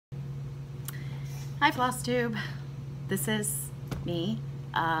Hi FlossTube, this is me.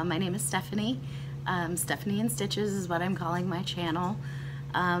 My name is Stephanie. Stephanie in Stitches is what I'm calling my channel.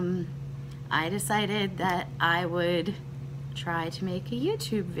 I decided that I would try to make a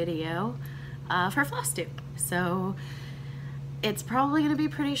YouTube video for FlossTube. So it's probably going to be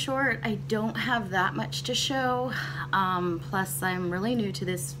pretty short. I don't have that much to show. Plus I'm really new to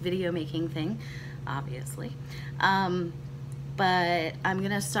this video making thing, obviously. But I'm going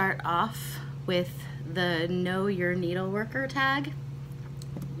to start off with the Know Your Needle Worker tag.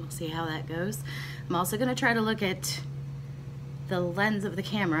 We'll see how that goes. I'm also going to try to look at the lens of the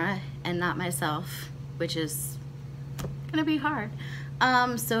camera and not myself, which is going to be hard.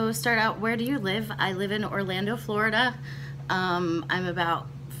 So start out, where do you live? I live in Orlando, Florida. I'm about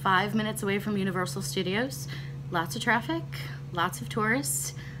 5 minutes away from Universal Studios. Lots of traffic, lots of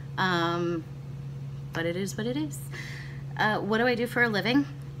tourists, but it is what it is. What do I do for a living?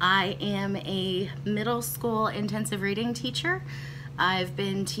 I am a middle school intensive reading teacher. I've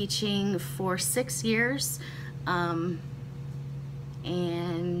been teaching for 6 years, and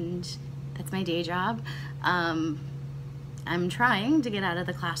that's my day job. I'm trying to get out of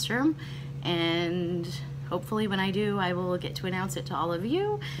the classroom, and hopefully when I do, I will get to announce it to all of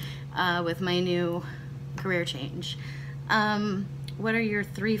you with my new career change. What are your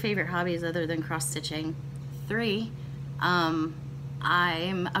 3 favorite hobbies other than cross-stitching? 3.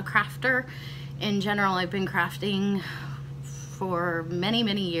 I'm a crafter. In general, I've been crafting for many,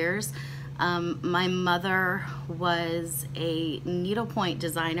 many years. My mother was a needlepoint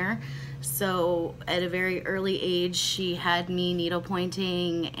designer, so at a very early age she had me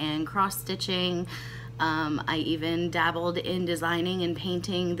needlepointing and cross-stitching. I even dabbled in designing and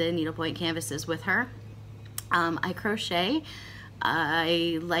painting the needlepoint canvases with her. I crochet.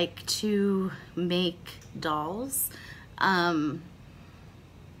 I like to make dolls.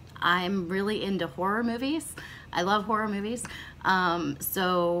 I'm really into horror movies. I love horror movies.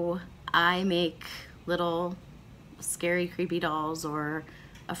 So I make little scary, creepy dolls, or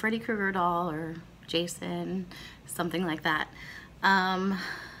a Freddy Krueger doll, or Jason, something like that. And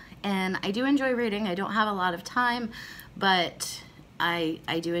I do enjoy reading. I don't have a lot of time, but I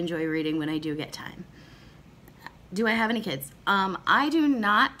do enjoy reading when I do get time. Do I have any kids? I do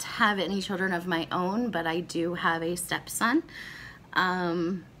not have any children of my own, but I do have a stepson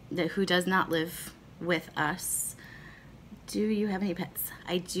who does not live with us. Do you have any pets?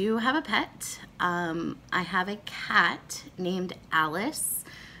 I do have a pet. I have a cat named Alice.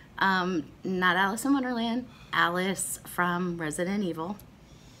 Not Alice in Wonderland, Alice from Resident Evil.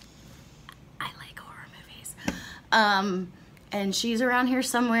 I like horror movies. And she's around here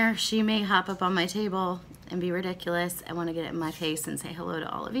somewhere. She may hop up on my table and be ridiculous. I want to get it in my face and say hello to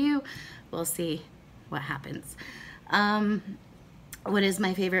all of you. We'll see what happens. What is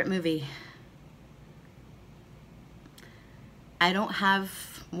my favorite movie? I don't have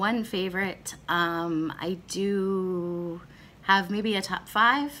one favorite. I do have maybe a top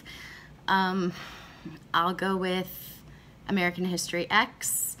 5. I'll go with American History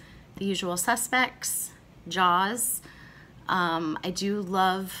X, The Usual Suspects, Jaws. I do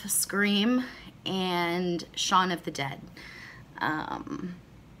love Scream and Shaun of the Dead.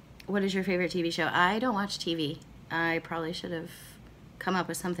 What is your favorite TV show? I don't watch TV. I probably should have come up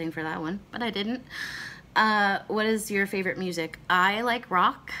with something for that one, but I didn't. What is your favorite music? I like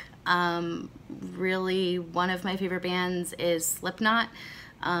rock. Really, one of my favorite bands is Slipknot.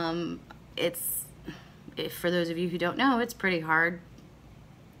 For those of you who don't know, it's pretty hard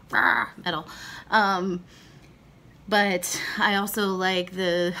metal. But I also like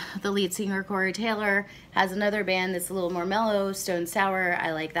the lead singer, Corey Taylor, has another band that's a little more mellow, Stone Sour.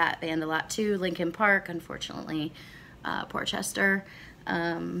 I like that band a lot too. Linkin Park, unfortunately, poor Chester,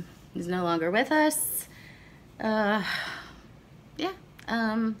 he's no longer with us. Yeah,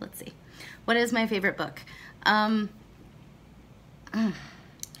 let's see. What is my favorite book?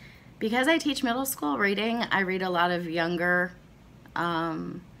 Because I teach middle school reading, I read a lot of younger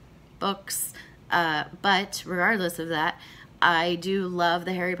books. But regardless of that, I do love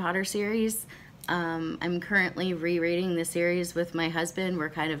the Harry Potter series. I'm currently rereading the series with my husband. We're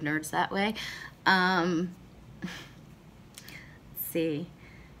kind of nerds that way. Let's see.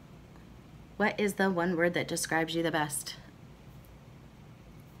 What is the one word that describes you the best?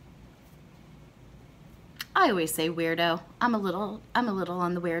 I always say weirdo. I'm a little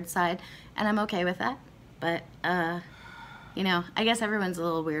on the weird side, and I'm okay with that. But you know, I guess everyone's a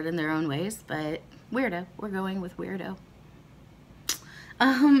little weird in their own ways, but weirdo. We're going with weirdo.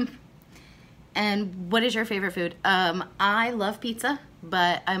 And what is your favorite food? I love pizza,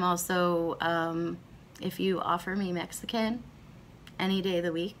 but I'm also, if you offer me Mexican any day of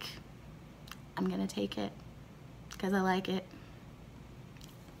the week, I'm gonna take it because I like it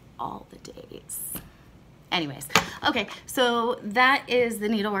all the days. Anyways, okay, so that is the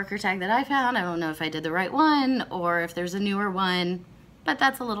needleworker tag that I found. I don't know if I did the right one or if there's a newer one, but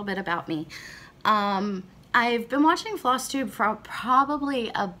that's a little bit about me. I've been watching FlossTube for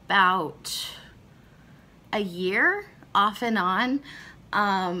probably about a year, off and on.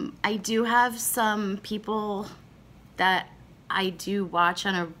 I do have some people that I do watch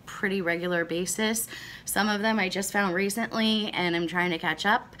on a pretty regular basis. Some of them I just found recently and I'm trying to catch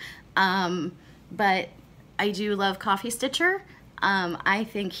up. But I do love Coffee Stitcher. I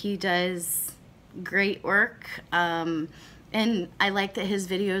think he does great work. And I like that his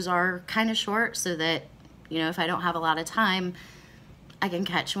videos are kind of short so that, you know, if I don't have a lot of time, I can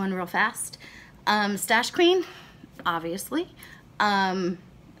catch one real fast. Stash Queen, obviously. I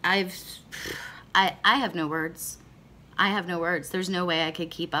have no words. I have no words. There's no way I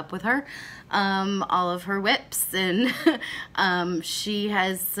could keep up with her. All of her whips, and she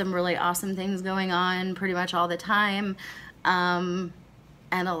has some really awesome things going on pretty much all the time, and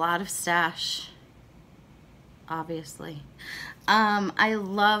a lot of stash, obviously. I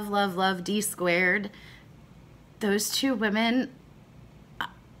love, love, love D Squared. Those two women,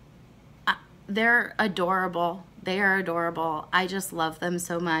 they're adorable. They are adorable. I just love them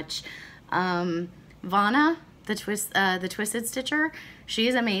so much. Vanna, the Twisted Stitcher,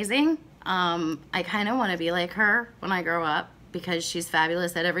 she's amazing. I kind of want to be like her when I grow up because she's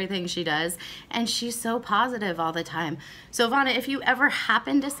fabulous at everything she does, and she's so positive all the time. So Vanna, if you ever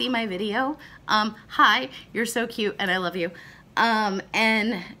happen to see my video, hi, you're so cute and I love you.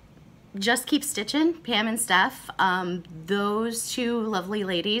 And just keep stitching, Pam and Steph. Those two lovely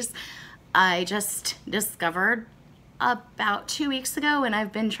ladies I just discovered about 2 weeks ago, and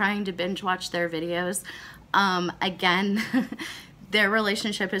I've been trying to binge watch their videos. Again, their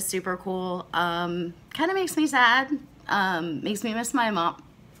relationship is super cool. Kind of makes me sad. Makes me miss my mom.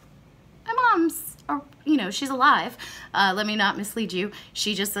 My mom's, or, you know, she's alive. Let me not mislead you.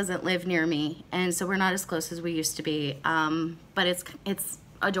 She just doesn't live near me, and so we're not as close as we used to be. But it's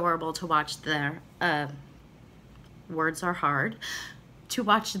adorable to watch their, words are hard, to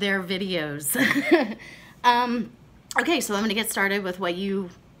watch their videos. Okay, so I'm gonna get started with what you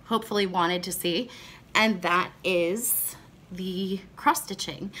hopefully wanted to see, and that is the cross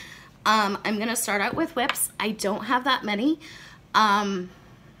stitching. I'm gonna start out with whips. I don't have that many,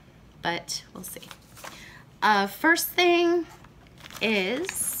 but we'll see. First thing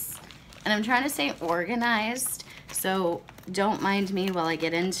is, and I'm trying to stay organized, so don't mind me while I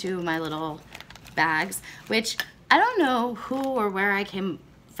get into my little bags, which I don't know who or where I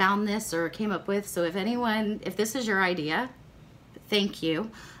found this or came up with, so if this is your idea, thank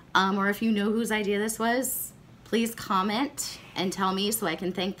you. Or if you know whose idea this was, please comment and tell me so I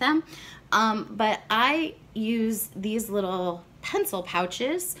can thank them. But I use these little pencil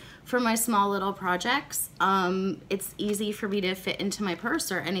pouches for my small little projects. It's easy for me to fit into my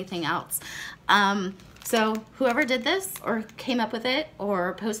purse or anything else. So whoever did this or came up with it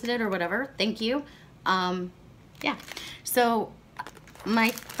or posted it or whatever, thank you. Yeah, so my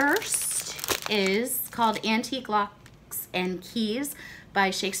first is called Antique Locks and Keys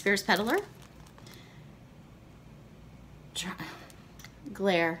by Shakespeare's Peddler.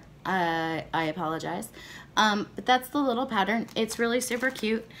 Glare, I apologize. But that's the little pattern. It's really super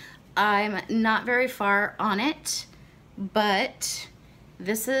cute. I'm not very far on it, but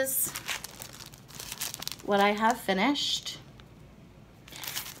this is what I have finished.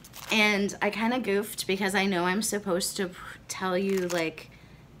 And I kind of goofed because I know I'm supposed to tell you like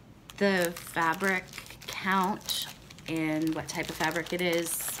the fabric count and what type of fabric it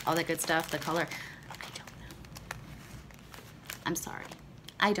is, all that good stuff, the color. I don't know. I'm sorry.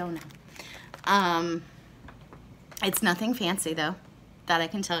 I don't know. It's nothing fancy though, that I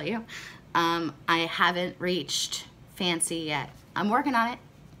can tell you. I haven't reached fancy yet. I'm working on it,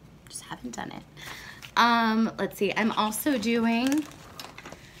 just haven't done it. Let's see, I'm also doing,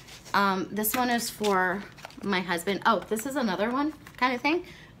 this one is for my husband. Oh, this is another one kind of thing.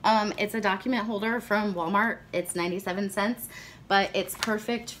 It's a document holder from Walmart. It's 97 cents, but it's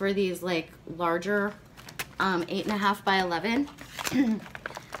perfect for these like larger 8.5 by 11.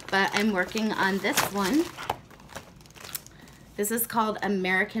 But I'm working on this one. This is called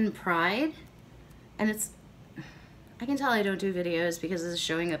American Pride, and it's, I can tell I don't do videos because this is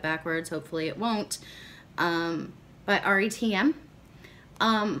showing up backwards. Hopefully it won't. But RETM.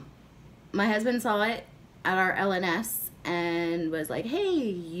 My husband saw it at our LNS and was like, hey,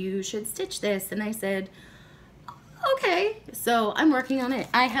 you should stitch this. And I said, okay. So I'm working on it.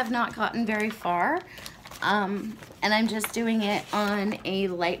 I have not gotten very far. And I'm just doing it on a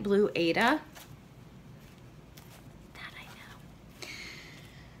light blue Aida.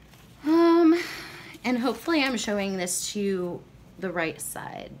 And hopefully I'm showing this to you the right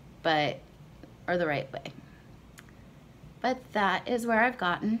side, or the right way. But that is where I've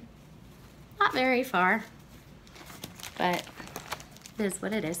gotten. Not very far, but it is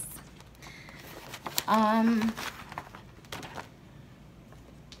what it is.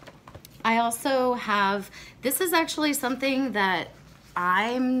 I also have, this is actually something that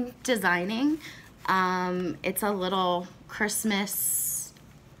I'm designing. It's a little Christmas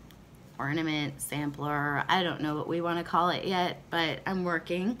ornament sampler. I don't know what we want to call it yet, but I'm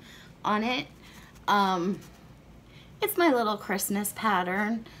working on it. It's my little Christmas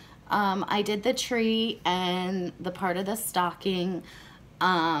pattern. I did the tree and the part of the stocking.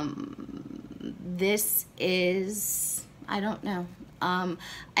 This is, I don't know. I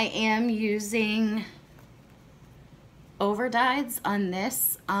am using overdyes on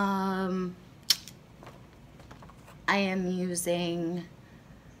this. I am using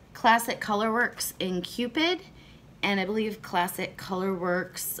Classic Colorworks in Cupid, and I believe Classic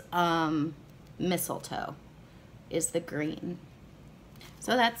Colorworks Mistletoe is the green.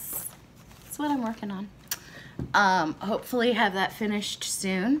 So that's what I'm working on. Hopefully have that finished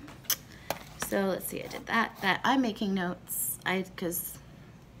soon. So let's see, I did that. I'm making notes.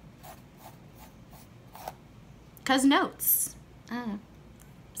 Cause notes.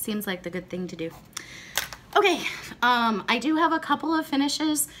 Seems like the good thing to do. Okay, I do have a couple of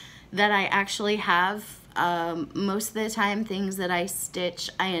finishes that I actually have. Most of the time, things that I stitch,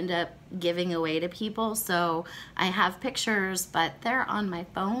 I end up giving away to people. So I have pictures, but they're on my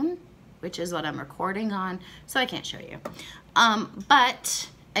phone, which is what I'm recording on, so I can't show you. But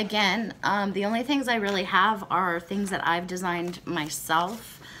again, the only things I really have are things that I've designed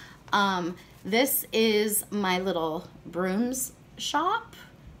myself. This is my little brooms shop.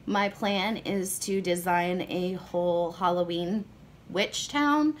 My plan is to design a whole Halloween witch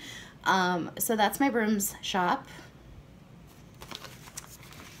town. So that's my brooms shop.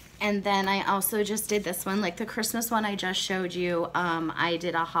 And then I also just did this one, like the Christmas one I just showed you. I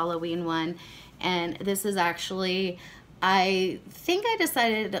did a Halloween one, and this is actually, I think I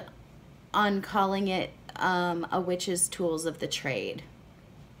decided on calling it a witch's tools of the trade.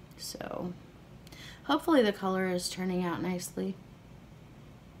 So hopefully the color is turning out nicely.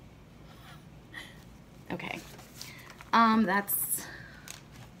 Okay, that's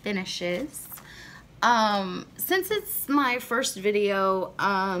finishes. Since it's my first video,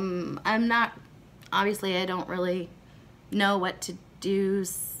 obviously I don't really know what to do,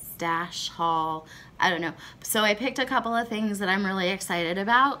 stash, haul, I don't know. So I picked a couple of things that I'm really excited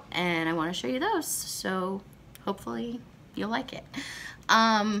about, and I want to show you those. So hopefully you'll like it.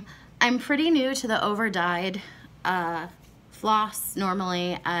 I'm pretty new to the overdyed floss.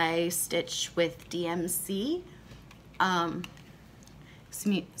 Normally I stitch with DMC.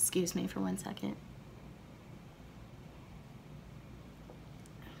 Excuse me for 1 second.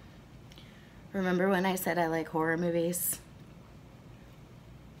 Remember when I said I like horror movies?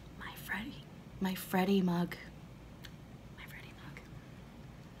 My Freddy mug.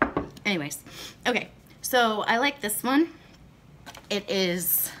 Anyways, okay, so I like this one. It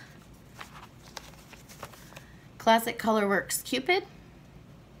is Classic Colorworks Cupid.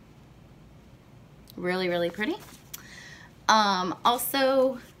 Really, really pretty.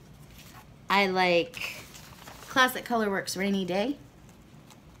 Also, I like Classic Colorworks Rainy Day.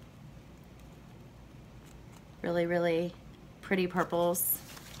 Really, really pretty purples.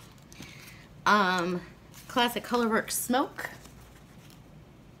 Classic Colorworks Smoke.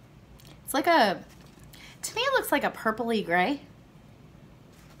 It's like to me it looks like a purpley gray.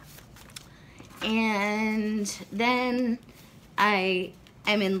 And then I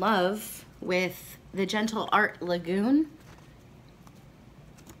am in love with the Gentle Art Lagoon.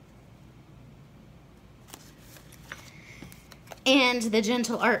 And the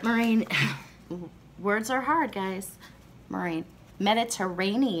Gentle Art Marine, words are hard, guys. Marine,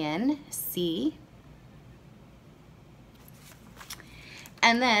 Mediterranean Sea.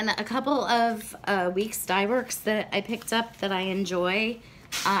 And then a couple of Weeks Dye Works that I picked up that I enjoy.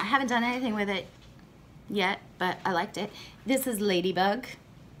 I haven't done anything with it yet, but I liked it. This is Ladybug.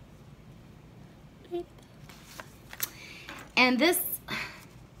 And this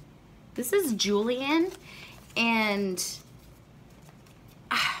is Julian, and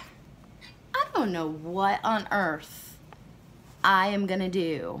I don't know what on earth I am gonna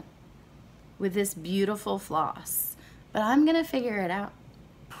do with this beautiful floss, but I'm gonna figure it out,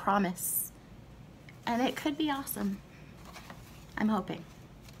 promise. And it could be awesome. I'm hoping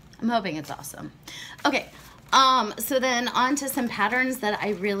it's awesome. Okay, so then on to some patterns that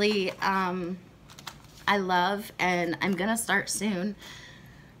I really I love, and I'm gonna start soon.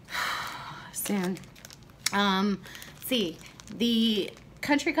 See, the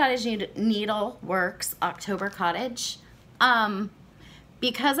Country Cottage Needle Works October Cottage.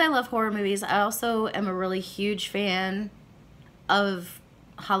 Because I love horror movies, I also am a really huge fan of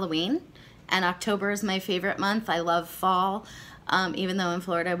Halloween, and October is my favorite month. I love fall, even though in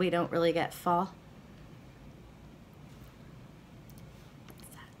Florida we don't really get fall.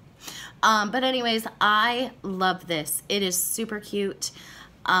 But anyways, I love this. It is super cute.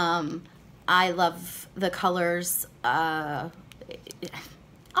 I love the colors.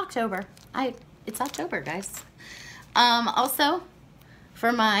 October. It's October, guys. Also,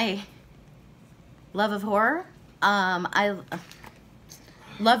 for my love of horror, I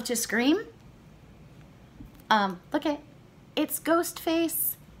love to scream. Look at it's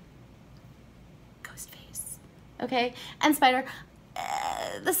Ghostface. Ghostface. Okay, and Spider.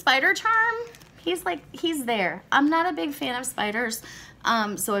 The spider charm, he's there. I'm not a big fan of spiders,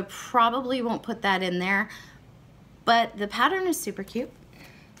 so I probably won't put that in there, but the pattern is super cute.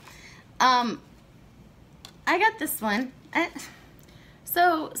 I got this one.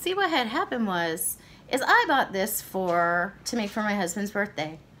 So see, what had happened is I bought this to make for my husband's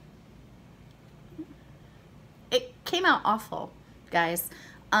birthday. It came out awful, guys.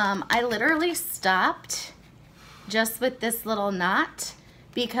 I literally stopped just with this little knot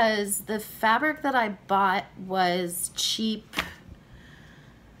because the fabric that I bought was cheap,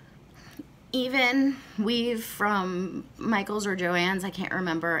 even weave from Michael's or Joann's, I can't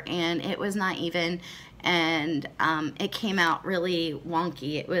remember, and it was not even, and it came out really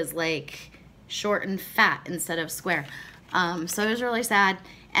wonky. It was like short and fat instead of square. So it was really sad,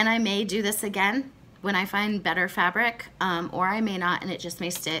 and I may do this again when I find better fabric, or I may not, and it just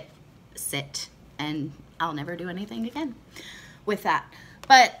may sit and I'll never do anything again with that.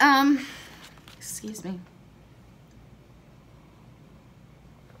 But, excuse me.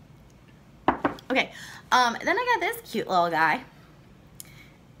 Okay, then I got this cute little guy.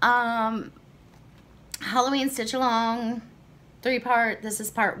 Halloween Stitch Along, 3-part. This is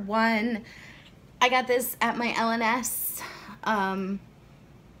part 1. I got this at my LNS. My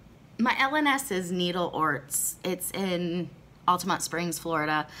LNS is Needle Orts. It's in Altamont Springs,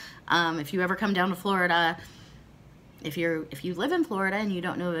 Florida. If you ever come down to Florida, if you live in Florida and you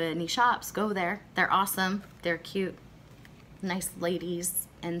don't know any shops, go there. They're awesome. They're cute, nice ladies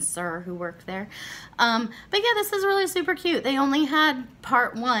and sir who work there. But yeah, this is really super cute. They only had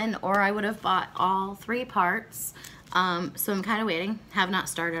part 1, or I would have bought all 3 parts. So I'm kind of waiting. Have not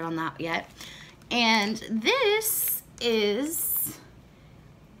started on that yet. And this is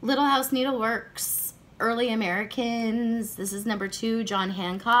Little House Needleworks Early Americans. This is number 2, John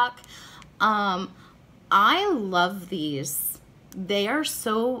Hancock. I love these. They are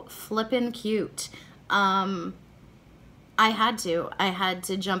so flippin' cute. I had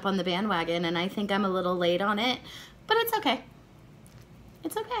to jump on the bandwagon, and I think I'm a little late on it, but it's okay.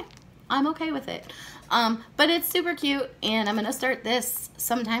 It's okay. I'm okay with it. But it's super cute, and I'm gonna start this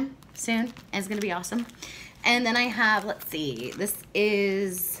sometime soon, and it's gonna be awesome. And then I have, let's see, this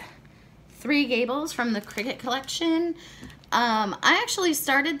is 3 Gables from the Cricket collection. I actually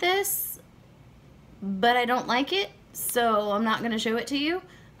started this, but I don't like it, so I'm not going to show it to you.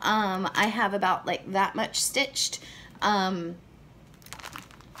 I have about like that much stitched.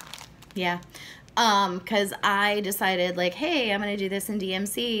 Yeah, because I decided like, hey, I'm going to do this in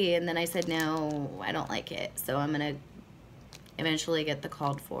DMC, and then I said, no, I don't like it, so I'm going to eventually get the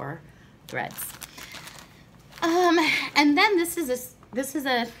called for threads. And then this is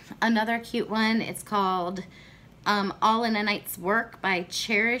another cute one. It's called All in a Night's Work by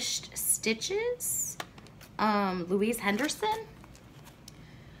Cherished Stitches. Louise Henderson.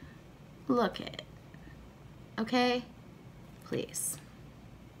 Look at it. Okay? Please.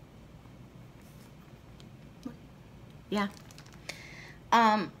 Yeah.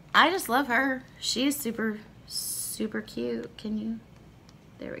 I just love her. She is super, super cute. Can you?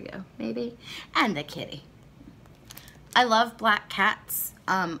 There we go. Maybe. And the kitty. I love black cats.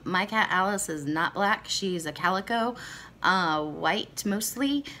 My cat Alice is not black. She's a calico, white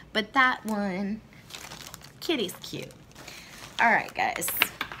mostly, but that one, kitty's cute. All right, guys.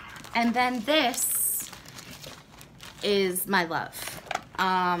 And then this is my love,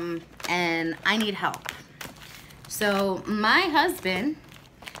 and I need help. So my husband,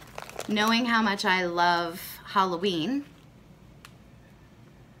 knowing how much I love Halloween,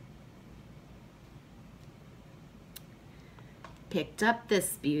 picked up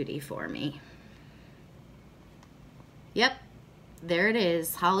this beauty for me. Yep, there it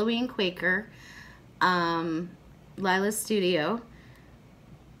is, Halloween Quaker, Lila's Studio.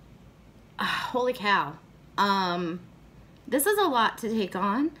 Holy cow. This is a lot to take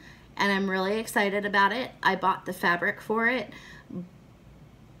on, and I'm really excited about it. I bought the fabric for it,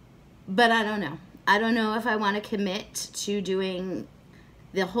 but I don't know. I don't know if I want to commit to doing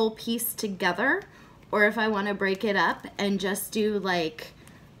the whole piece together, or if I want to break it up and just do, like,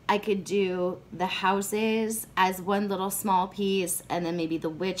 I could do the houses as one little small piece, and then maybe the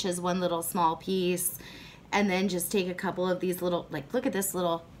witch as one little small piece, and then just take a couple of these little, like, look at this, a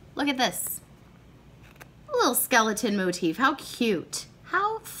little skeleton motif. How cute.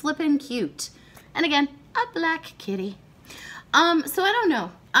 How flippin' cute. And again, a black kitty. So I don't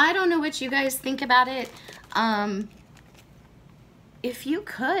know. I don't know what you guys think about it. If you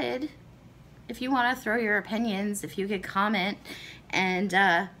want to throw your opinions, if you could comment and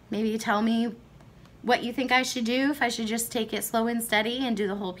maybe tell me what you think I should do, if I should just take it slow and steady and do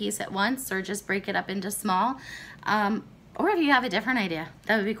the whole piece at once, or just break it up into small, or if you have a different idea,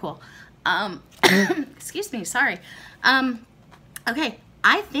 that would be cool. Excuse me, sorry. Okay,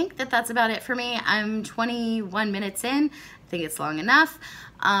 I think that that's about it for me. I'm 21 minutes in. I think it's long enough.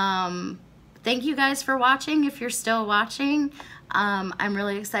 Thank you guys for watching, if you're still watching. I'm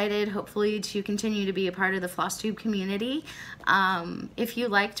really excited, hopefully, to continue to be a part of the FlossTube community. If you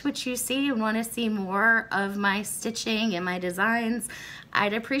liked what you see and want to see more of my stitching and my designs,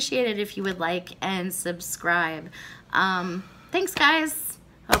 I'd appreciate it if you would like and subscribe. Thanks, guys.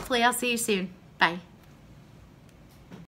 Hopefully, I'll see you soon. Bye.